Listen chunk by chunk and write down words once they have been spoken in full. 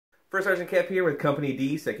First Sergeant Kep here with Company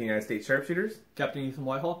D, 2nd United States Sharpshooters. Captain Ethan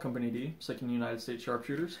Whitehall, Company D, 2nd United States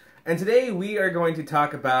Sharpshooters. And today we are going to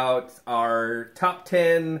talk about our top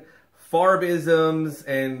 10 Farbisms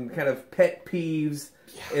and kind of pet peeves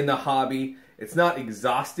in the hobby. It's not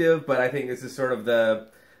exhaustive, but I think this is sort of the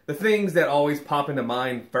things that always pop into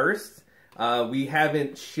mind first. We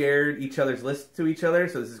haven't shared each other's lists to each other,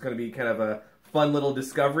 so this is going to be kind of a fun little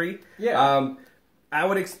discovery. Yeah. I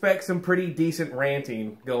would expect some pretty decent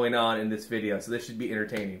ranting going on in this video, so this should be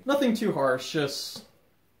entertaining. Nothing too harsh, just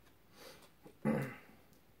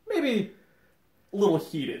maybe a little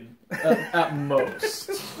heated at most.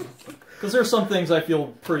 Because there's some things I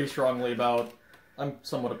feel pretty strongly about. I'm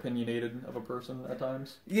somewhat opinionated of a person at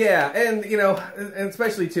times. Yeah, and you know, and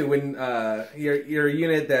especially too when you're a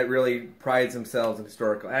unit that really prides themselves in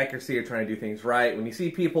historical accuracy or trying to do things right. When you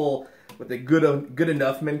see people with a good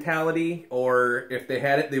enough mentality, or if they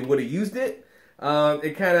had it, they would have used it.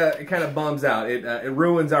 It kind of bums out. It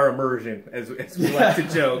ruins our immersion, as we like to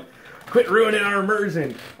joke. Quit ruining our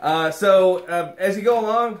immersion. So as you go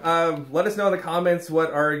along, let us know in the comments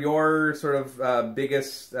what are your sort of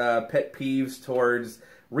biggest pet peeves towards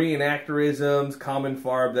reenactorisms, common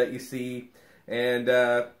farb that you see. And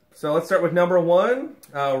so let's start with number one.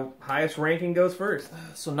 Highest ranking goes first.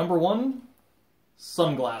 So number one,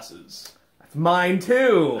 sunglasses. That's mine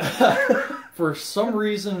too. For some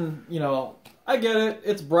reason, you know, I get it.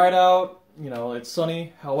 It's bright out. You know, it's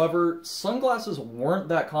sunny. However, sunglasses weren't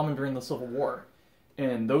that common during the Civil War.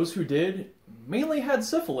 And those who did mainly had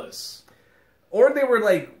syphilis. Or they were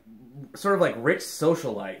like, sort of like rich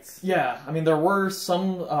socialites. Yeah, I mean, there were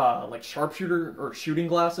some like sharpshooter or shooting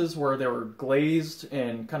glasses where they were glazed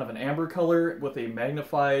in kind of an amber color with a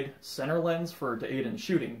magnified center lens to aid in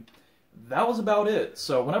shooting. That was about it.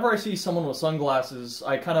 So whenever I see someone with sunglasses,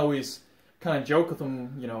 I always joke with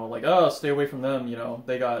them, you know, like, oh, stay away from them, you know,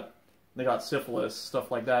 they got syphilis,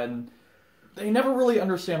 stuff like that, and they never really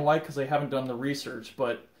understand why because they haven't done the research.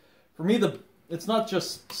 But for me, it's not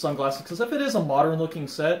just sunglasses, because if it is a modern-looking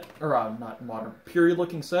set, or not modern,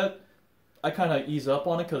 period-looking set, I kind of ease up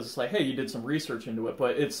on it because it's like, hey, you did some research into it,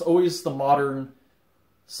 but it's always the modern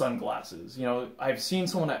sunglasses. You know, I've seen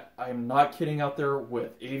someone, I'm not kidding, out there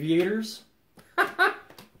with aviators.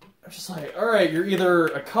 I'm just like, all right, you're either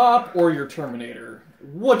a cop or you're Terminator.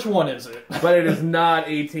 Which one is it? But it is not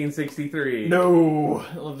 1863.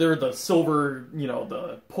 No, they're the silver, you know,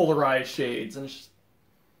 the polarized shades, and it's just...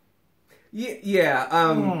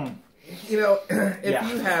 Yeah. You know, if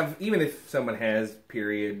you have, even if someone has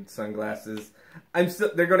period sunglasses,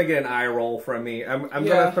 they're going to get an eye roll from me. I'm going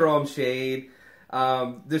to throw them shade.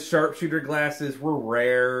 The sharpshooter glasses were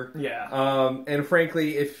rare. Yeah. And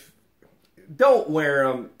frankly, don't wear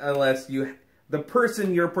them unless the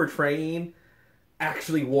person you're portraying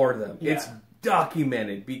actually wore them. Yeah. It's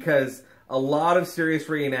documented, because a lot of serious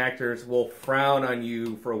reenactors will frown on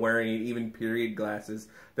you for wearing even period glasses.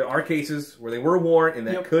 There are cases where they were worn and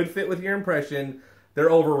that could fit with your impression. They're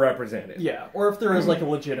overrepresented. Yeah, or if there is like a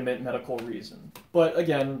legitimate medical reason. But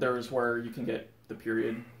again, there's where you can get the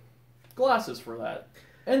period glasses for that.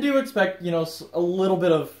 And do expect, you know, a little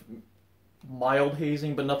bit of mild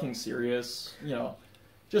hazing, but nothing serious. You know,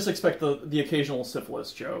 just expect the occasional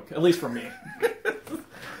syphilis joke, at least for me.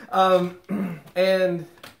 And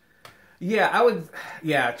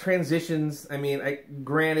yeah, transitions. I mean,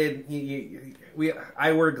 granted,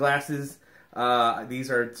 I wear glasses.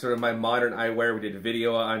 These are sort of my modern eyewear. We did a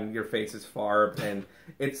video on Your Face is Farb, and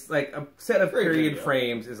it's like a set of period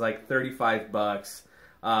frames is like $35.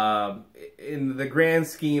 In the grand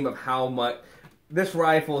scheme of how much this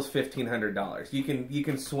rifle is, $1,500. You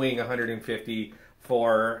can swing $150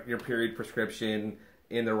 for your period prescription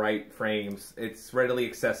in the right frames. It's readily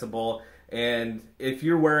accessible, and if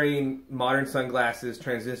you're wearing modern sunglasses,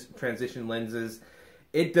 transition lenses,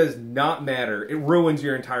 it does not matter. It ruins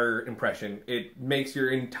your entire impression. It makes your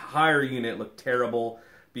entire unit look terrible,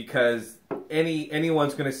 because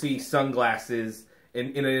anyone's going to see sunglasses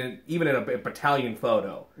even in a battalion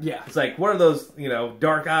photo. Yeah. It's like, what are those, you know,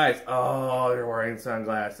 dark eyes? Oh, they're wearing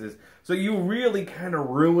sunglasses. So you really kind of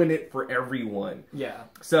ruin it for everyone. Yeah.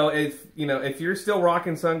 So if you're still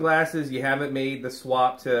rocking sunglasses, you haven't made the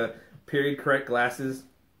swap to period correct glasses,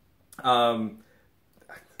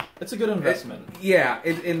 it's a good investment.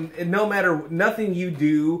 And no matter, nothing you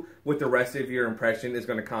do with the rest of your impression is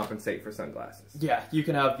going to compensate for sunglasses. Yeah, you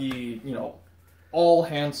can have the, you know, all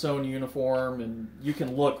hand-sewn uniform, and you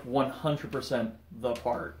can look 100% the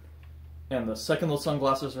part. And the second those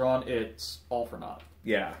sunglasses are on, it's all for naught.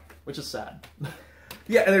 Yeah. Which is sad.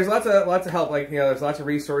 Yeah, and there's lots of help. Like, you know, there's lots of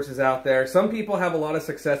resources out there. Some people have a lot of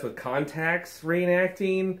success with contacts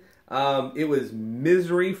reenacting. It was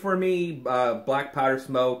misery for me. Black powder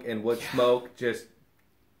smoke and wood smoke just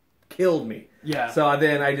killed me. Yeah. So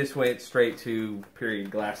then I just went straight to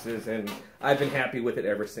period glasses, and I've been happy with it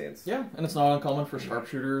ever since. Yeah, and it's not uncommon for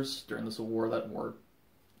sharpshooters during the Civil War that wore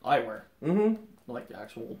eyewear. Mm-hmm. Like the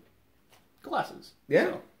actual glasses.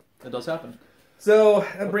 Yeah. So, it does happen. So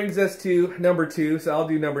that brings us to number 2. So I'll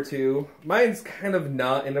do number 2. Mine's kind of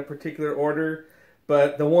not in a particular order,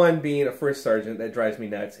 but the one being a first sergeant that drives me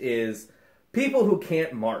nuts is people who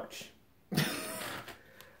can't march.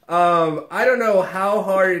 I don't know how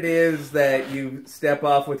hard it is that you step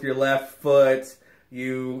off with your left foot.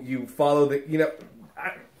 You follow the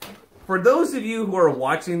for those of you who are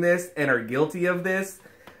watching this and are guilty of this,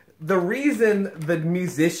 the reason the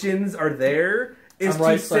musicians are there is I'm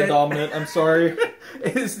right side dominant. I'm sorry.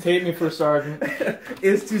 Hate me for sergeant.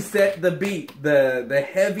 Is to set the beat, the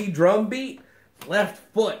heavy drum beat, left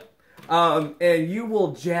foot, and you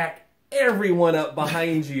will jack everyone up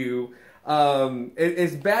behind you.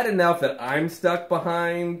 It's bad enough that I'm stuck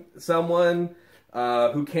behind someone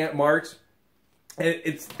who can't march. And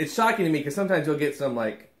it's shocking to me because sometimes you'll get some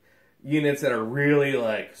like units that are really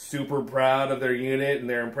like super proud of their unit and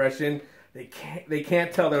their impression. They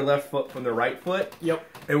can't tell their left foot from their right foot.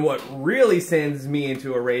 Yep. And what really sends me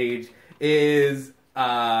into a rage is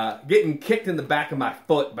getting kicked in the back of my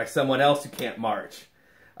foot by someone else who can't march.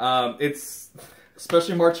 It's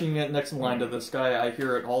especially marching next in line to this guy. I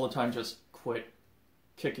hear it all the time. Just quit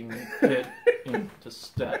kicking it into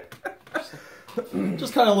step.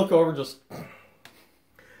 Just kind of look over, just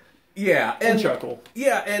and chuckle.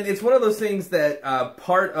 Yeah, and it's one of those things that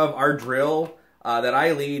part of our drill that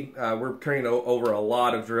I lead, we're turning over a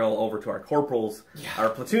lot of drill over to our corporals, our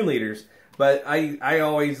platoon leaders, but I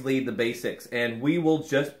always lead the basics, and we will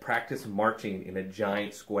just practice marching in a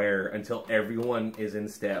giant square until everyone is in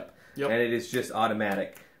step, and it is just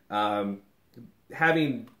automatic.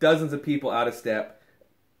 Having dozens of people out of step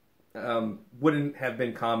wouldn't have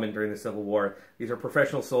been common during the Civil War. These are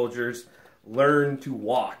professional soldiers. Learn to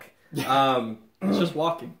walk. It's just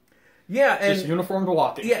walking. Yeah, and just uniformed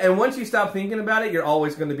walking. Yeah, and once you stop thinking about it, you're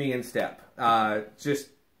always going to be in step. Just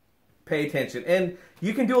pay attention, and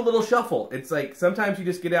you can do a little shuffle. It's like sometimes you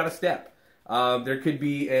just get out of step. There could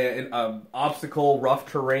be an obstacle, rough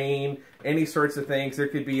terrain, any sorts of things. There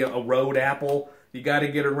could be a road apple. You got to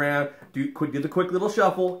get around. Do the quick little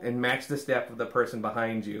shuffle and match the step of the person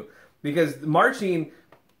behind you, because marching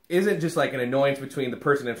isn't just like an annoyance between the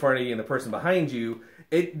person in front of you and the person behind you.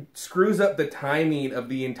 It screws up the timing of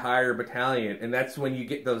the entire battalion, and that's when you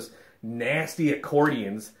get those nasty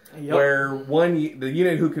accordions where the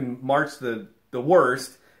unit who can march the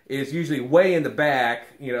worst is usually way in the back,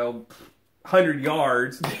 100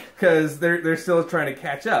 yards, because they're still trying to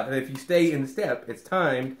catch up. And if you stay in step, it's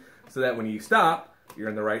timed so that when you stop, you're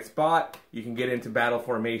in the right spot, you can get into battle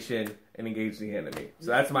formation and engage the enemy. So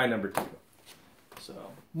that's my number 2. So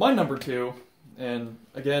my number 2. And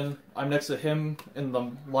again, I'm next to him in the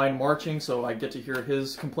line marching, so I get to hear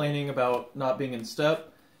his complaining about not being in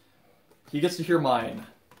step. He gets to hear mine.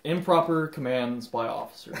 Improper commands by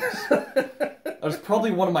officers. That was probably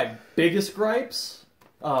one of my biggest gripes.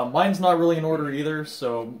 Mine's not really in order either,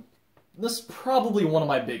 so this is probably one of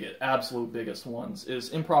my absolute biggest ones, is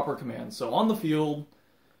improper commands. So on the field,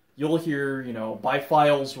 you'll hear, by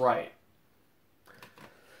files right.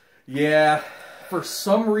 Yeah. For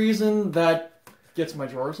some reason, that gets my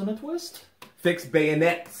drawers in a twist. Fix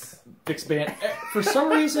bayonets. For some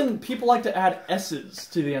reason, people like to add S's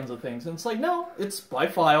to the ends of things. And it's like, no, it's by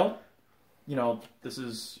file. This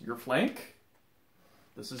is your flank.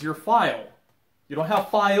 This is your file. You don't have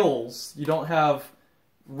files. You don't have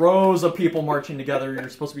rows of people marching together. You're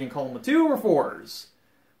supposed to be in column of 2 or 4s.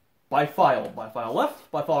 By file. By file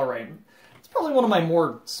left, by file right. It's probably one of my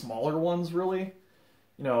more smaller ones, really.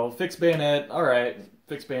 Fix bayonet. All right,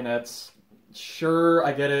 fix bayonets. Sure,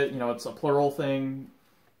 I get it. It's a plural thing.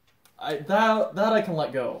 That I can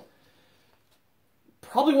let go.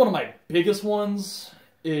 Probably one of my biggest ones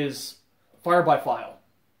is fire by file.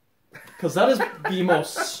 Because that is the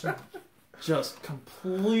most just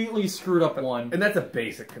completely screwed up one. And that's a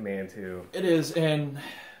basic command, too. It is, and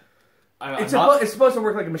it's supposed to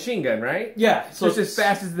work like a machine gun, right? Yeah. So it's as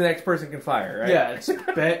fast as the next person can fire, right? Yeah,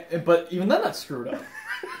 but even then that's screwed up.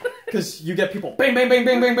 Because you get people bang, bang, bang,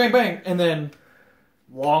 bang, bang, bang, bang, and then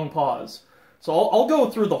long pause. So I'll go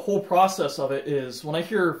through the whole process of it. Is when I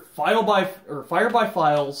hear fire by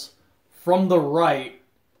files from the right,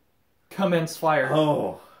 commence fire.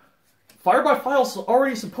 Oh, fire by files is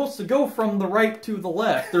already supposed to go from the right to the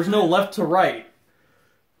left. There's no left to right.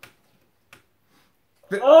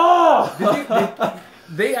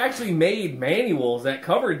 They actually made manuals that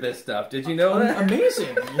covered this stuff. Did you know that?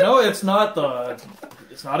 Amazing. You know, it's not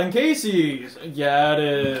in Casey's. Yeah, it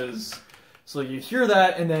is. So you hear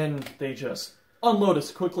that, and then they just unload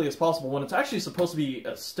as quickly as possible when it's actually supposed to be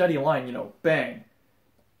a steady line. You know, bang,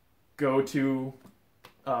 go to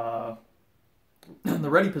the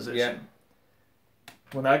ready position. Yeah.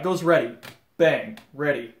 When that goes ready, bang,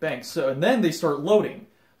 ready, bang. So, and then they start loading.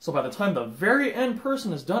 So by the time the very end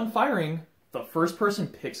person is done firing, the first person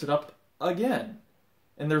picks it up again.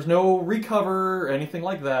 And there's no recover or anything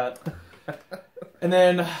like that. And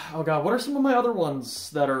then, oh god, what are some of my other ones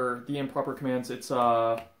that are the improper commands? It's,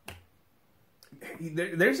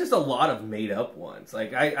 There's just a lot of made-up ones.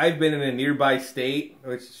 Like, I've been in a nearby state,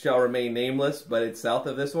 which shall remain nameless, but it's south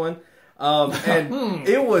of this one. And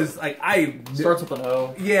it was, like, starts with an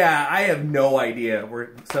O. Yeah, I have no idea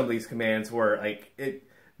where some of these commands were. Like,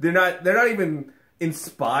 they're not even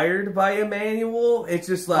inspired by a manual. It's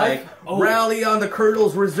just like, rally on the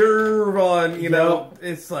Colonel's Reserve on, you know,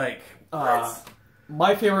 it's like...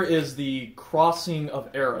 My favorite is the crossing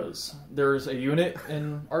of eras. There's a unit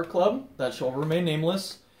in our club that shall remain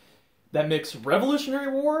nameless that mix Revolutionary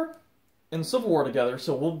War and Civil War together.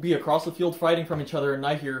 So we'll be across the field fighting from each other, and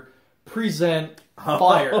I hear, present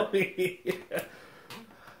fire. Oh, yeah.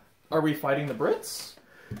 Are we fighting the Brits?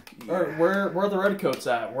 Yeah. Or where are the Redcoats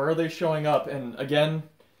at? Where are they showing up? And again,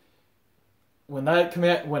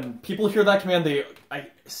 when people hear that command, I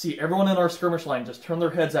see everyone in our skirmish line just turn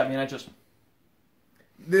their heads at me, and I just...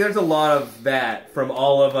 There's a lot of that from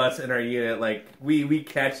all of us in our unit. Like, we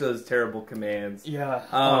catch those terrible commands. Yeah.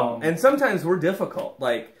 And sometimes we're difficult.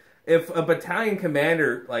 Like, if a battalion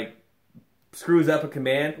commander, like, screws up a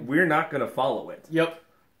command, we're not going to follow it. Yep.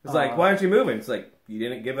 It's like, why aren't you moving? It's like, you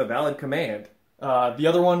didn't give a valid command. The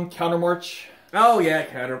other one, countermarch. Oh, yeah,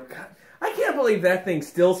 I can't believe that thing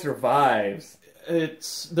still survives.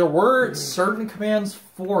 There were certain commands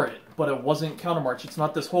for it, but it wasn't countermarch. It's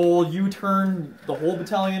not this whole U-turn the whole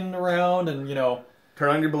battalion around and, you know... Turn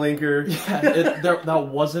on your blinker. Yeah, that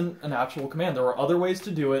wasn't an actual command. There were other ways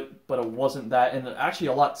to do it, but it wasn't that. And actually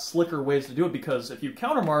a lot slicker ways to do it, because if you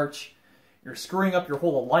countermarch, you're screwing up your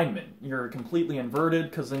whole alignment. You're completely inverted,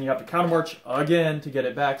 because then you have to countermarch again to get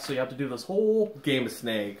it back, so you have to do this whole... Game of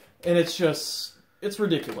Snake. And it's just... It's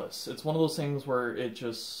ridiculous. It's one of those things where it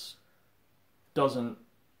just... doesn't...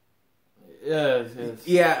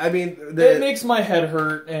 Yeah, I mean... It makes my head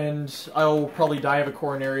hurt, and I'll probably die of a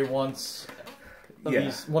coronary once...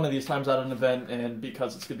 one of these times at an event, and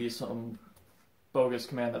because it's going to be some bogus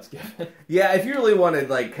command that's given. Yeah, if you really want to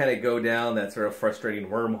like kind of go down that sort of frustrating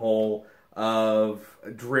wormhole of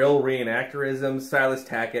drill reenactorism, Silas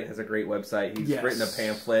Tackett has a great website. He's written a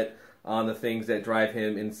pamphlet on the things that drive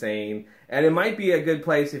him insane. And it might be a good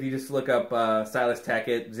place if you just look up Silas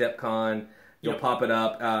Tackett, ZepCon. You'll pop it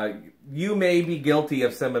up. You may be guilty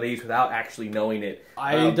of some of these without actually knowing it.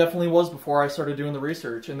 I definitely was before I started doing the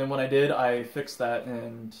research, and then when I did, I fixed that.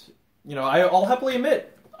 And you know, I'll happily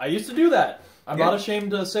admit I used to do that. I'm not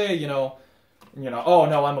ashamed to say, you know, oh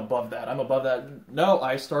no, I'm above that. I'm above that. No,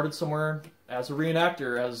 I started somewhere as a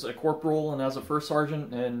reenactor, as a corporal, and as a first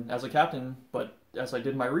sergeant, and as a captain. But as I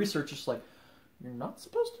did my research, it's like, you're not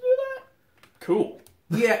supposed to do that. Cool.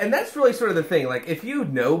 Yeah, and that's really sort of the thing. Like, if you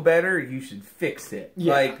know better, you should fix it.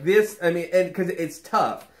 Yeah. Like, this, I mean, and because it's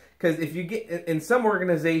tough. Because if you get, in some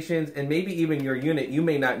organizations, and maybe even your unit, you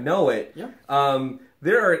may not know it. Yeah.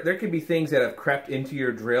 There could be things that have crept into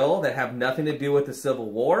your drill that have nothing to do with the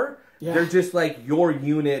Civil War. Yeah. They're just like your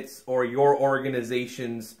unit's or your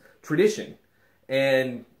organization's tradition.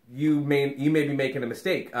 And you may be making a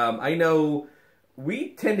mistake. I know... We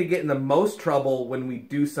tend to get in the most trouble when we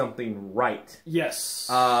do something right. Yes.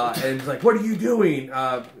 And it's like, what are you doing?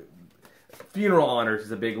 Funeral honors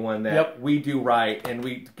is a big one that we do right, and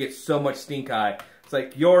we get so much stink eye. It's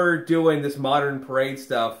like, you're doing this modern parade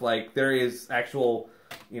stuff, like there is actual,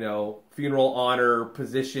 you know, funeral honor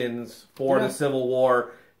positions for the Civil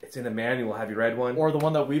War. It's in the manual. Have you read one? Or the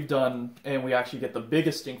one that we've done, and we actually get the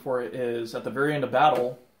biggest stink for it, is at the very end of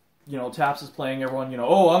battle, you know, Taps is playing, everyone, you know,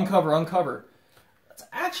 oh, uncover, uncover. That's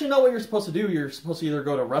actually not what you're supposed to do. You're supposed to either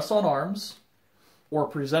go to rest on arms or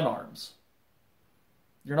present arms.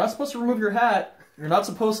 You're not supposed to remove your hat. You're not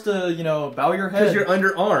supposed to, you know, bow your head. Because you're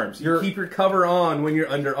under arms. You keep your cover on when you're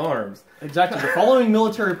under arms. Exactly. You're following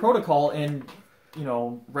military protocol and, you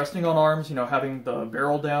know, resting on arms, you know, having the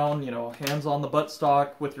barrel down, you know, hands on the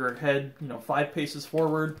buttstock with your head, you know, 5 paces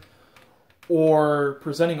forward. Or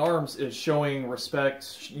presenting arms is showing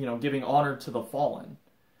respect, you know, giving honor to the fallen.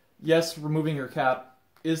 Yes, removing your cap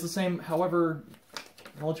is the same. However,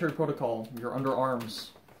 military protocol, you're under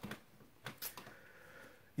arms.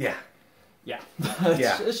 Yeah. Yeah.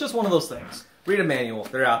 Yeah. It's just one of those things. Read a manual.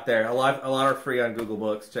 They're out there. A lot are free on Google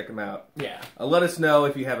Books. Check them out. Yeah. Let us know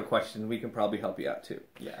if you have a question. We can probably help you out too.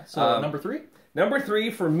 Yeah. So number 3? Number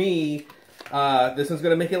 3 for me, this one's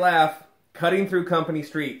going to make you laugh. Cutting through company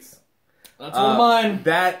streets. That's one of mine.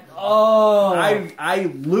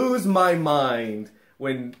 I lose my mind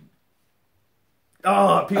when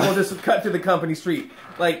people just cut through the company street.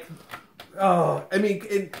 Like, I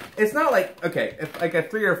mean, it's not like, okay, if like a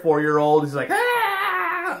 3 or 4-year-old is like,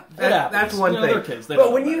 that's one thing. Kids,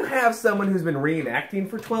 but when you have someone who's been reenacting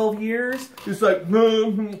for 12 years, who's like,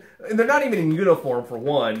 and they're not even in uniform for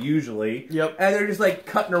one, usually. Yep. And they're just like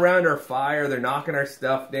cutting around our fire, they're knocking our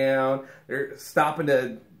stuff down, they're stopping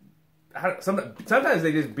to... Sometimes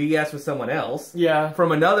they just BS with someone else. Yeah.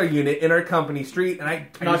 From another unit in our company street, and I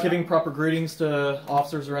not giving proper greetings to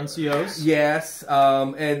officers or NCOs. Yes,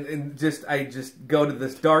 and I just go to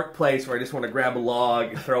this dark place where I just want to grab a log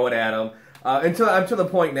and throw it at them. Until I'm to the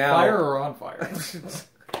point now. Fire or on fire?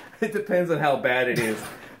 It depends on how bad it is.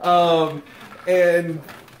 And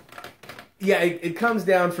yeah, it comes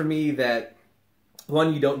down for me that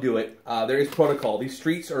one, you don't do it. There is protocol. These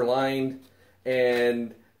streets are lined,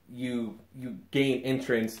 and you gain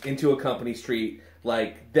entrance into a company street.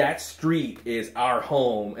 Like, that street is our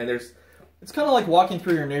home, and it's kind of like walking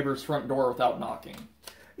through your neighbor's front door without knocking.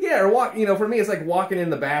 Yeah, or for me, it's like walking in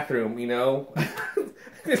the bathroom,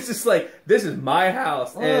 It's just like, this is my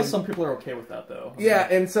house. Well, and some people are okay with that, though. Yeah,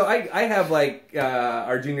 and so I have, like,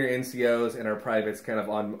 our junior NCOs and our privates kind of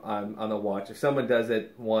on the watch. If someone does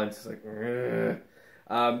it once, it's like,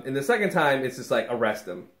 and the second time, it's just like, arrest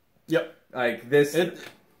them. Yep. Like, this...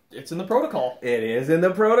 It's in the protocol. It is in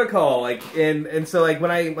the protocol. Like, and so, like,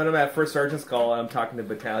 when I'm at first sergeant's call, I'm talking to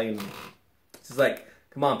battalion, it's just like,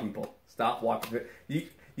 come on, people, stop walking.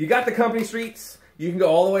 You got the company streets. You can go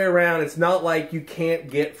all the way around. It's not like you can't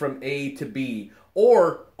get from A to B.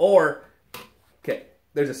 Or, okay,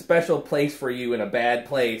 there's a special place for you in a bad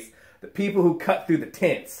place. The people who cut through the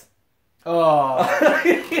tents. Oh.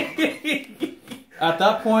 At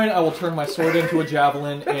that point, I will turn my sword into a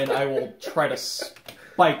javelin, and I will try to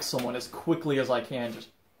spike someone as quickly as I can. Just,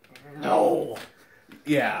 no.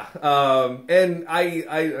 Yeah, and I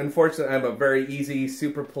unfortunately, I'm a very easy,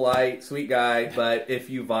 super polite, sweet guy, but if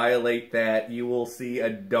you violate that, you will see a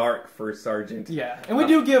dark first sergeant. Yeah, and we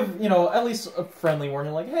do give, at least a friendly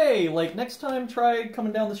warning, like, hey, like, next time try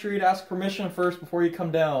coming down the street, ask permission first before you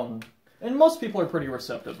come down. And most people are pretty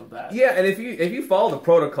receptive of that. Yeah, and if you follow the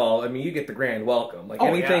protocol, I mean, you get the grand welcome. Like,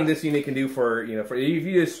 anything this unit can do for if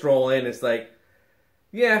you just stroll in, it's like,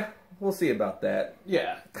 yeah, we'll see about that.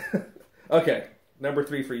 Yeah. Okay. Number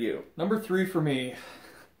 3 for you. Number 3 for me.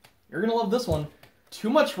 You're going to love this one.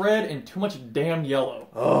 Too much red and too much damn yellow.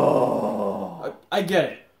 Oh. I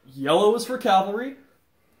get it. Yellow is for cavalry.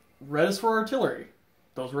 Red is for artillery.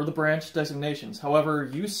 Those were the branch designations. However,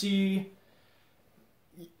 you see,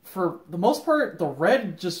 for the most part, the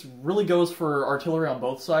red just really goes for artillery on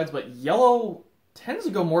both sides, but yellow tends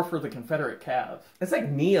to go more for the Confederate cav. It's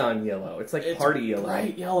like neon yellow. It's like party yellow.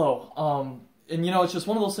 Bright yellow. And it's just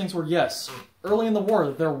one of those things where, yes, early in the war,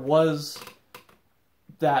 there was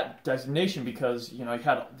that designation because, you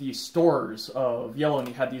had these stores of yellow and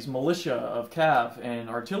you had these militia of cav and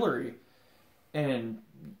artillery. And,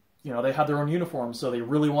 they had their own uniforms, so they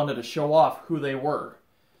really wanted to show off who they were.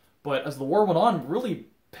 But as the war went on, really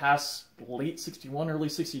past late 61, early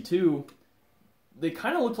 62, they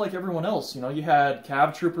kind of looked like everyone else. You had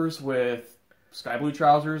cav troopers with sky blue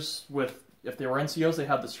trousers, if they were NCOs, they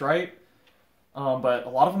had the stripe. But a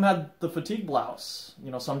lot of them had the fatigue blouse.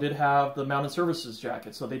 Some did have the mounted services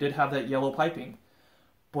jacket, so they did have that yellow piping.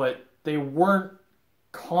 But they weren't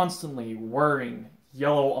constantly wearing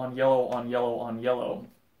yellow on yellow on yellow on yellow.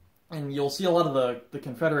 And you'll see a lot of the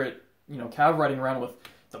Confederate, cav riding around with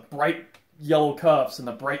the bright yellow cuffs and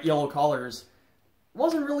the bright yellow collars. It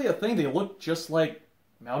wasn't really a thing. They looked just like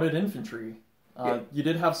mounted infantry. You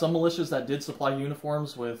did have some militias that did supply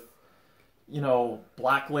uniforms with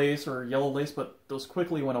black lace or yellow lace, but those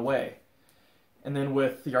quickly went away. And then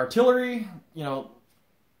with the artillery,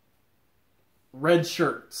 red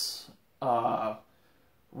shirts,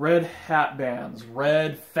 red hat bands,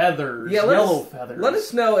 red feathers, yellow feathers. Let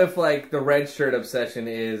us know if, like, the red shirt obsession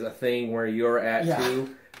is a thing where you're at,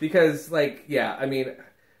 too. Because, I mean,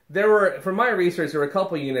 from my research, there were a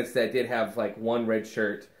couple units that did have, like, one red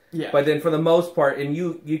shirt. Yeah. But then for the most part, and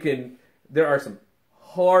there are some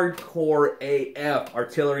hardcore AF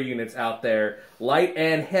artillery units out there, light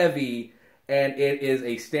and heavy, and it is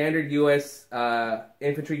a standard U.S.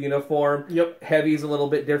 Infantry uniform. Yep. Heavy is a little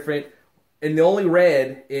bit different. And the only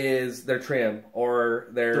red is their trim or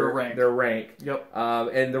their rank. Yep.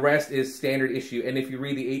 And the rest is standard issue. And if you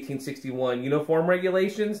read the 1861 uniform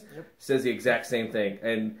regulations, it says the exact same thing.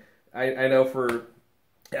 And I know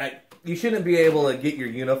you shouldn't be able to get your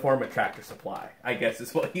uniform at Tractor Supply, I guess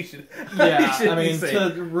is what you should. Yeah, I mean,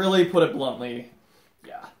 to really put it bluntly,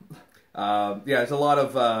 yeah. There's a lot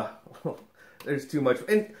of. There's too much,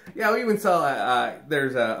 and yeah, we even saw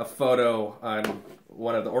there's a photo on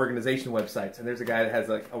one of the organization websites, and there's a guy that has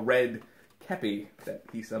like a red kepi that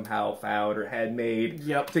he somehow found or had made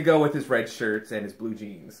to go with his red shirts and his blue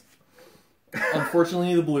jeans.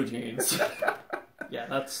 Unfortunately, the blue jeans. Yeah,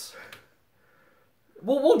 that's.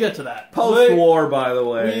 We'll get to that. Post-war, by the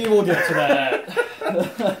way. We will get to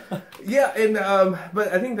that. Yeah, and but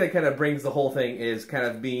I think that kind of brings the whole thing is kind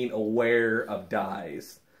of being aware of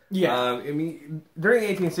dyes. Yeah. I mean, during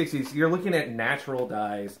the 1860s, you're looking at natural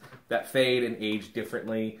dyes that fade and age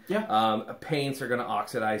differently. Yeah. Paints are going to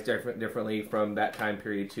oxidize differently from that time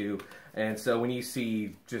period too. And so when you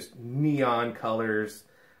see just neon colors,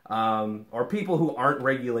 or people who aren't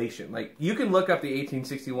regulation, like you can look up the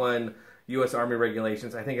 1861 U.S. Army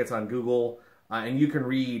regulations. I think it's on Google, and you can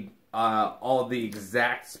read all the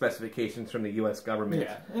exact specifications from the U.S. government.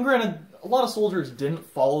 Yeah, and granted, a lot of soldiers didn't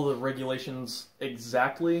follow the regulations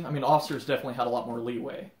exactly. I mean, officers definitely had a lot more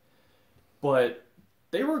leeway. But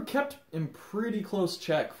they were kept in pretty close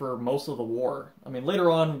check for most of the war. I mean, later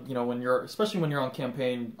on, you know, especially when you're on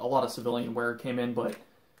campaign, a lot of civilian wear came in, but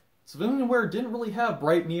civilian wear didn't really have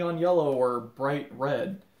bright neon yellow or bright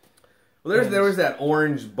red. Well, there was that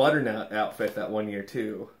orange butternut outfit that one year,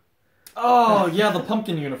 too. Oh, yeah, the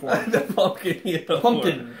pumpkin uniform. The pumpkin uniform.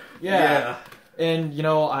 Pumpkin, yeah. And, you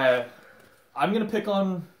know, I'm going to pick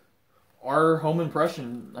on our home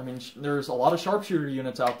impression. I mean, there's a lot of sharpshooter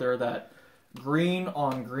units out there that green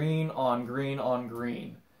on green on green on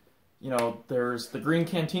green. You know, there's the green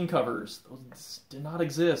canteen covers. Those did not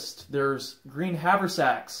exist. There's green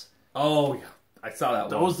haversacks. Oh, yeah. I saw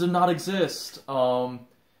that one. Those did not exist.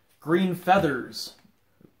 Green feathers.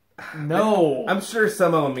 No. I'm sure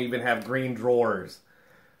some of them even have green drawers.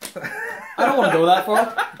 I don't want to go that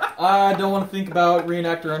far. I don't want to think about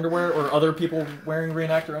reenactor underwear or other people wearing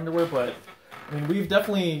reenactor underwear, but I mean, we've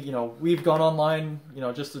definitely, you know, we've gone online, you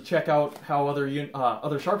know, just to check out how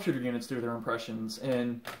other sharpshooter units do their impressions,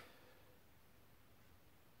 and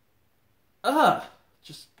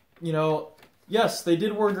just, you know, yes, they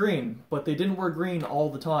did wear green, but they didn't wear green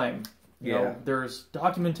all the time. You know, there's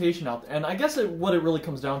documentation out there. And I guess what it really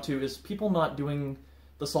comes down to is people not doing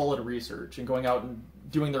the solid research and going out and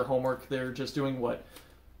doing their homework. They're just doing what,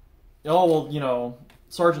 oh, well, you know,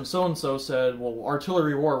 Sergeant so-and-so said, well,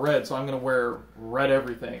 artillery wore red, so I'm going to wear red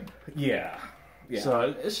everything. Yeah.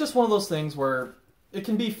 So it's just one of those things where it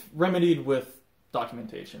can be remedied with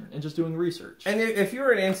documentation and just doing research. And if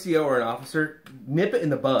you're an NCO or an officer, nip it in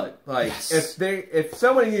the bud. Like, if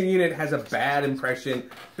someone in your unit has a bad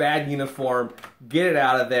impression, bad uniform, get it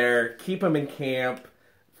out of there, keep them in camp,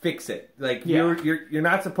 fix it. Like, you're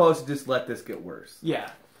not supposed to just let this get worse. Yeah.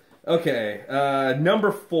 Okay,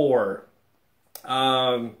 number 4.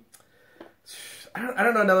 I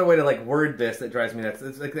don't know another way to like word this that drives me nuts.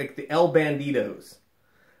 It's like the El Banditos.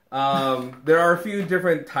 There are a few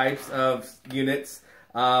different types of units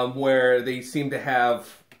where they seem to have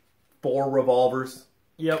 4 revolvers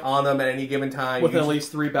on them at any given time. With at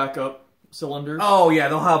least 3 backup cylinders. Oh, yeah,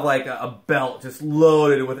 they'll have like a belt just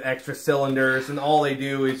loaded with extra cylinders, and all they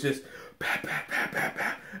do is just pat, pat, pat, pat,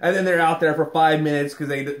 pat. And then they're out there for 5 minutes because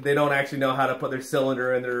they don't actually know how to put their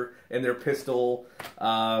cylinder in their pistol.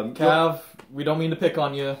 Cav, we don't mean to pick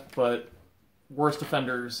on you, but worst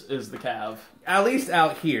offenders is the Cav. At least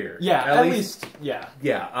out here. Yeah, at least. Yeah.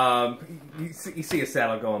 Yeah. You see a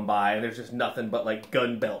saddle going by, and there's just nothing but like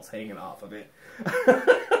gun belts hanging off of it.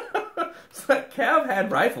 So Cav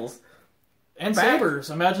had rifles and sabers.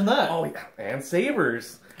 Imagine that. Oh yeah, and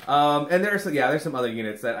sabers. And there's some other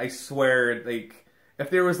units that I swear, like, if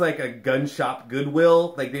there was like a gun shop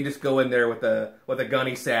Goodwill, like they just go in there with a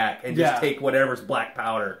gunny sack and just take whatever's black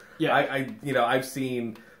powder. Yeah. I've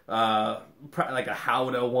seen like a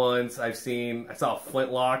Howdah once. I saw a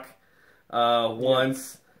Flintlock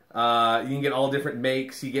once. You can get all different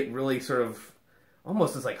makes. You get really sort of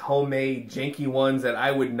almost as like homemade janky ones that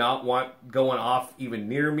I would not want going off even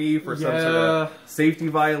near me for some sort of safety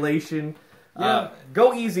violation. Yeah.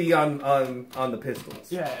 Go easy on the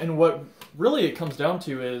pistols. Yeah, and what really it comes down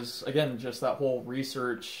to is, again, just that whole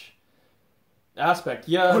research aspect.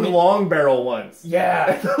 Yeah, long barrel ones.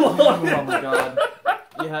 Yeah. Oh my god.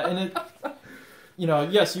 Yeah, and it, you know,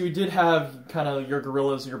 yes, you did have kind of your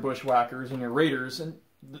guerrillas, your bushwhackers, and your raiders, and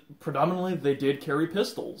predominantly they did carry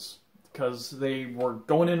pistols. because they were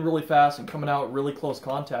going in really fast and coming out really close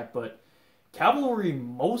contact, but cavalry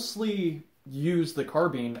mostly used the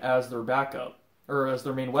carbine as their backup, or as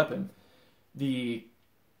their main weapon. The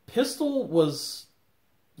pistol was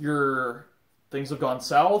your things have gone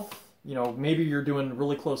south, maybe you're doing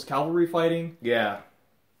really close cavalry fighting. Yeah.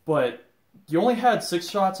 But you only had 6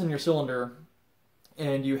 shots in your cylinder,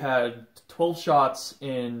 and you had 12 shots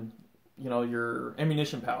in, your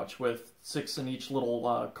ammunition pouch with 6 in each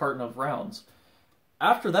little carton of rounds.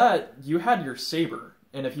 After that, you had your saber.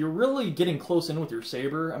 And if you're really getting close in with your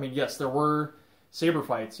saber, I mean, yes, there were saber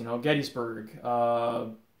fights, Gettysburg,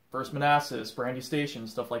 First Manassas, Brandy Station,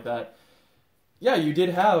 stuff like that. Yeah, you did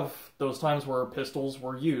have those times where pistols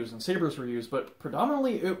were used and sabers were used, but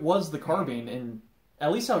predominantly it was the carbine, and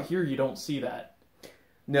at least out here you don't see that.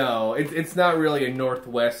 No, it's not really a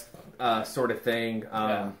Northwest sort of thing.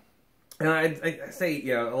 Yeah. And I say,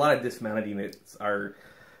 a lot of dismounted units are...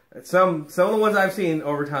 Some of the ones I've seen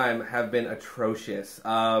over time have been atrocious.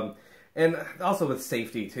 And also with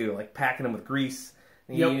safety, too. Like, packing them with grease.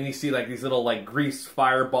 And you see, like, these little, like, grease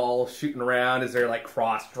fireballs shooting around as they're, like,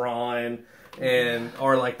 cross-drawn.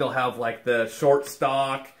 Or, like, they'll have, like, the short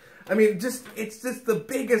stock. I mean, it's just the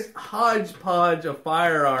biggest hodgepodge of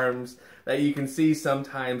firearms that you can see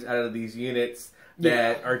sometimes out of these units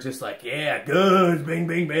that are just like, yeah, guns, bang,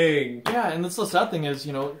 bang, bang. Yeah, and that's the sad thing is,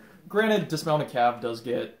 granted, dismounted cav does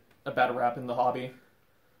get a bad rap in the hobby,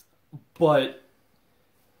 but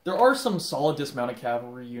there are some solid dismounted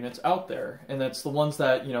cavalry units out there, and that's the ones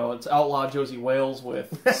that, it's Outlaw Josie Wales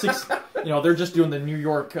with 6, they're just doing the New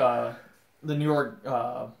York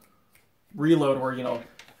reload where,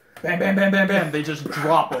 bam, bam, bam, bam, bam, they just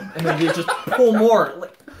drop them, and then they just pull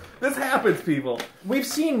more. This happens, people. We've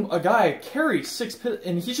seen a guy carry 6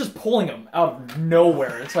 and he's just pulling them out of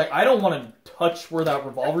nowhere. It's like, I don't want to touch where that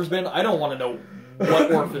revolver's been. I don't want to know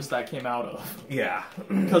what orifice that came out of. Yeah.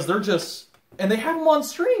 Because they're just... And they have them on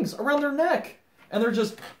strings around their neck. And they're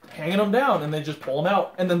just hanging them down, and they just pull them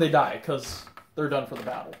out, and then they die, because they're done for the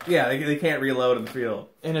battle. Yeah, they can't reload in the field.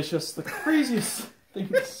 And it's just the craziest thing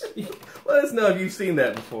to see. Let us know if you've seen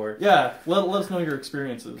that before. Yeah, let us know your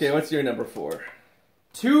experiences. Okay, what's your number 4?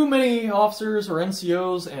 Too many officers or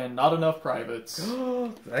NCOs and not enough privates.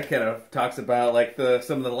 That kind of talks about like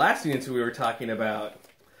some of the last units we were talking about.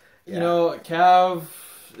 Yeah. Cav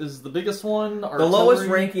is the biggest one. Artillery. The lowest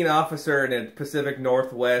ranking officer in a Pacific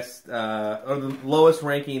Northwest, or the lowest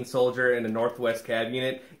ranking soldier in a Northwest Cav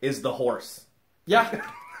unit is the horse. Yeah.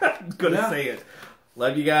 I'm gonna say it.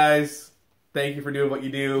 Love you guys. Thank you for doing what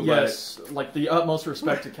you do. Yes, like the utmost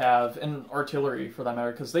respect to Cav and artillery for that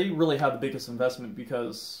matter, because they really have the biggest investment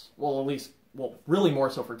because, really more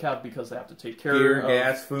so for Cav because they have to take care of...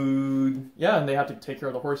 gas, food... Yeah, and they have to take care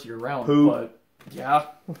of the horse year round. Poop. But, yeah.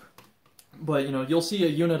 But, you'll see a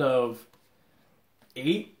unit of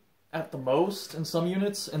 8 at the most in some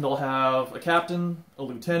units, and they'll have a captain, a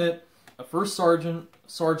lieutenant, a first sergeant,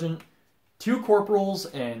 2 corporals,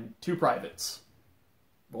 and 2 privates.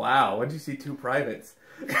 Wow, when did you see 2 privates?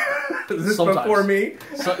 Is this sometimes. Before me?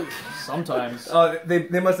 Sometimes. Oh,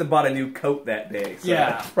 they must have bought a new coat that day. So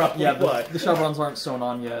yeah, that's probably the chevrons aren't sewn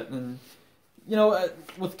on yet. And,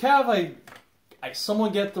 with Cav, I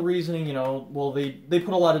somewhat get the reasoning, they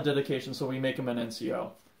put a lot of dedication, so we make them an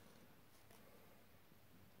NCO.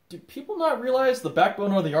 Do people not realize the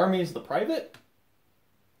backbone of the army is the private?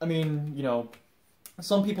 I mean,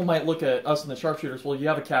 some people might look at us in the sharpshooters, well, you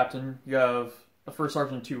have a captain, you have a first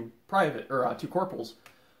sergeant, 2 corporals,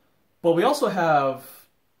 but we also have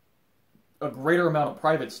a greater amount of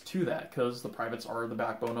privates to that because the privates are the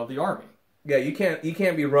backbone of the army. Yeah, you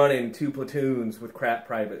can't be running 2 platoons with crap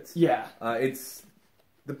privates. Yeah, it's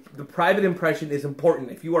the private impression is important.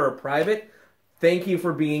 If you are a private, thank you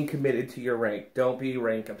for being committed to your rank. Don't be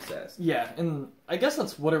rank obsessed. Yeah, and I guess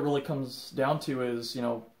that's what it really comes down to is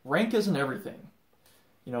rank isn't everything.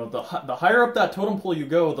 The higher up that totem pole you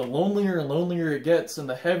go, the lonelier and lonelier it gets, and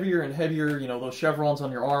the heavier and heavier, those chevrons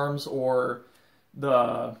on your arms, or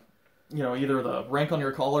the, either the rank on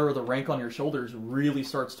your collar or the rank on your shoulders really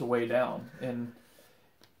starts to weigh down. And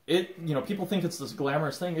people think it's this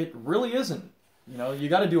glamorous thing. It really isn't. You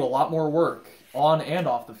got to do a lot more work on and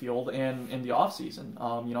off the field and in the off season.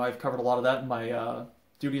 I've covered a lot of that in my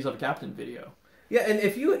Duties of a Captain video. Yeah, and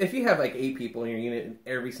if you have like 8 people in your unit and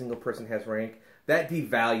every single person has rank, that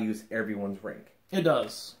devalues everyone's rank. It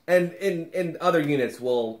does. And other units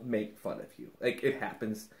will make fun of you. Like, it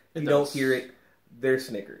happens. If you don't hear it, they're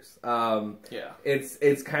Snickers. Yeah.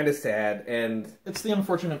 It's kind of sad, and... It's the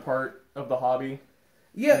unfortunate part of the hobby.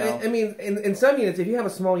 Yeah, I mean, in some units, if you have a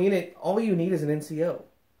small unit, all you need is an NCO.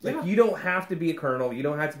 Like, Yeah. you don't have to be a colonel. You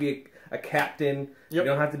don't have to be a captain. Yep. You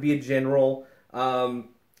don't have to be a general.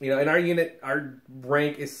 You know, in our unit, our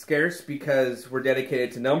rank is scarce because we're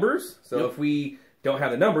dedicated to numbers. So Yep. if we don't have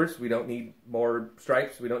the numbers, we don't need more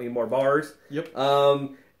stripes. We don't need more bars. Yep.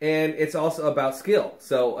 And it's also about skill.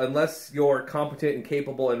 So unless you're competent and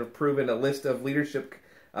capable and have proven a list of leadership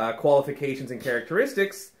qualifications and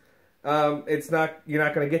characteristics, it's not, you're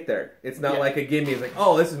not going to get there. It's not like a gimme. It's like,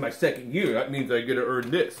 oh, this is my second unit. That means I get to earn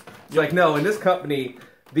this. It's like, no, in this company,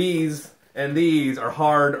 these and these are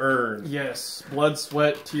hard earned. Yes. Blood,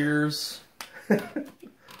 sweat, tears.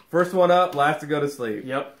 First one up, last to go to sleep.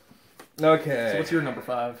 Yep. Okay. So what's your number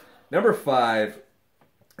 5? Number 5.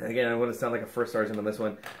 Again, I want to sound like a first sergeant on this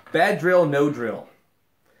one. Bad drill, no drill.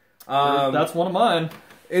 That's one of mine.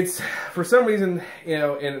 It's, for some reason, you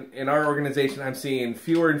know, in our organization, I'm seeing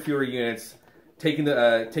fewer and fewer units taking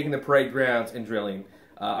the parade grounds and drilling.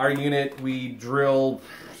 Our unit, we drill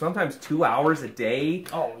sometimes 2 hours a day.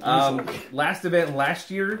 Oh, easily. Last event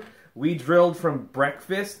last year, we drilled from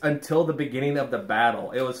breakfast until the beginning of the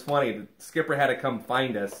battle. It was funny. The skipper had to come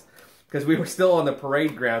find us because we were still on the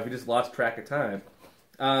parade grounds. We just lost track of time.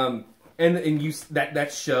 And you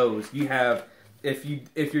that shows. You have, if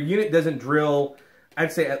your unit doesn't drill,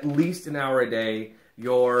 I'd say at least an hour a day,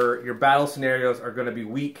 your battle scenarios are going to be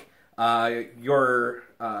weak. Your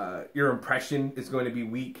impression is going to be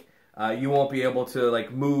weak. You won't be able to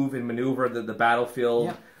like move and maneuver the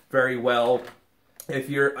battlefield very well. If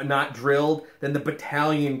you're not drilled, then the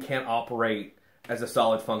battalion can't operate as a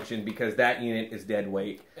solid function because that unit is dead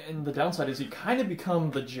weight. And the downside is you kind of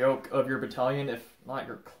become the joke of your battalion, if not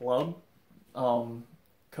your club,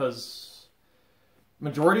 because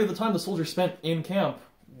majority of the time the soldiers spent in camp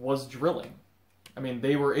was drilling. I mean,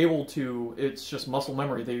 they were able to, it's just muscle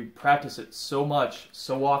memory. They practice it so much,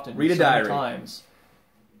 so often, Read a so many diary. times.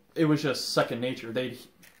 It was just second nature.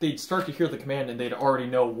 They'd start to hear the command and they'd already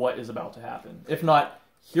know what is about to happen. If not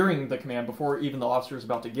hearing the command before even the officer is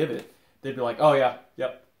about to give it, they'd be like, oh yeah,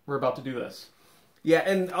 yep, we're about to do this. Yeah,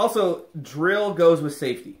 and also drill goes with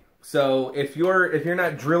safety. So if you're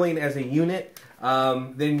not drilling as a unit,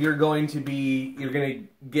 then you're going to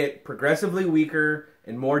get progressively weaker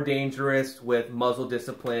and more dangerous with muzzle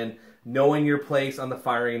discipline, knowing your place on the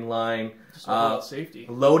firing line, Just all about safety.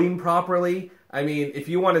 loading properly. I mean, if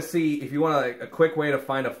you want a quick way to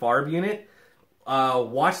find a Farb unit,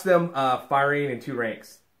 watch them firing in 2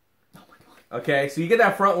 ranks. Okay, so you get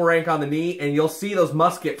that front rank on the knee, and you'll see those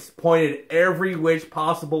muskets pointed every which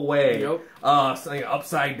possible way. Yep.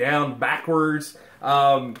 Upside down, backwards.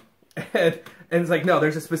 And it's like, no,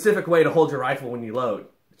 there's a specific way to hold your rifle when you load.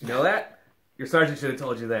 Did you know that? Your sergeant should have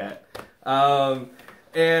told you that.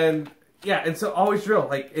 And so always drill.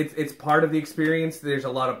 Like, it's part of the experience. There's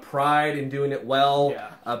a lot of pride in doing it well.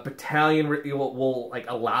 Yeah. A battalion will like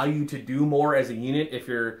allow you to do more as a unit if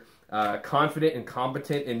you're confident and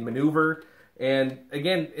competent in maneuver. And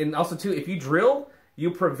again, and also too, if you drill,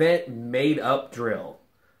 you prevent made-up drill.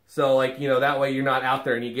 So like, you know, that way you're not out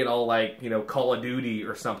there and you get all like, you know, Call of Duty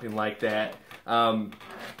or something like that.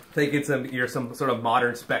 Thinking you're some sort of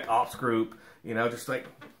modern spec ops group, you know, just like,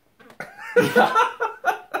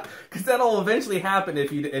 because that'll eventually happen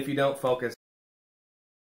if you don't focus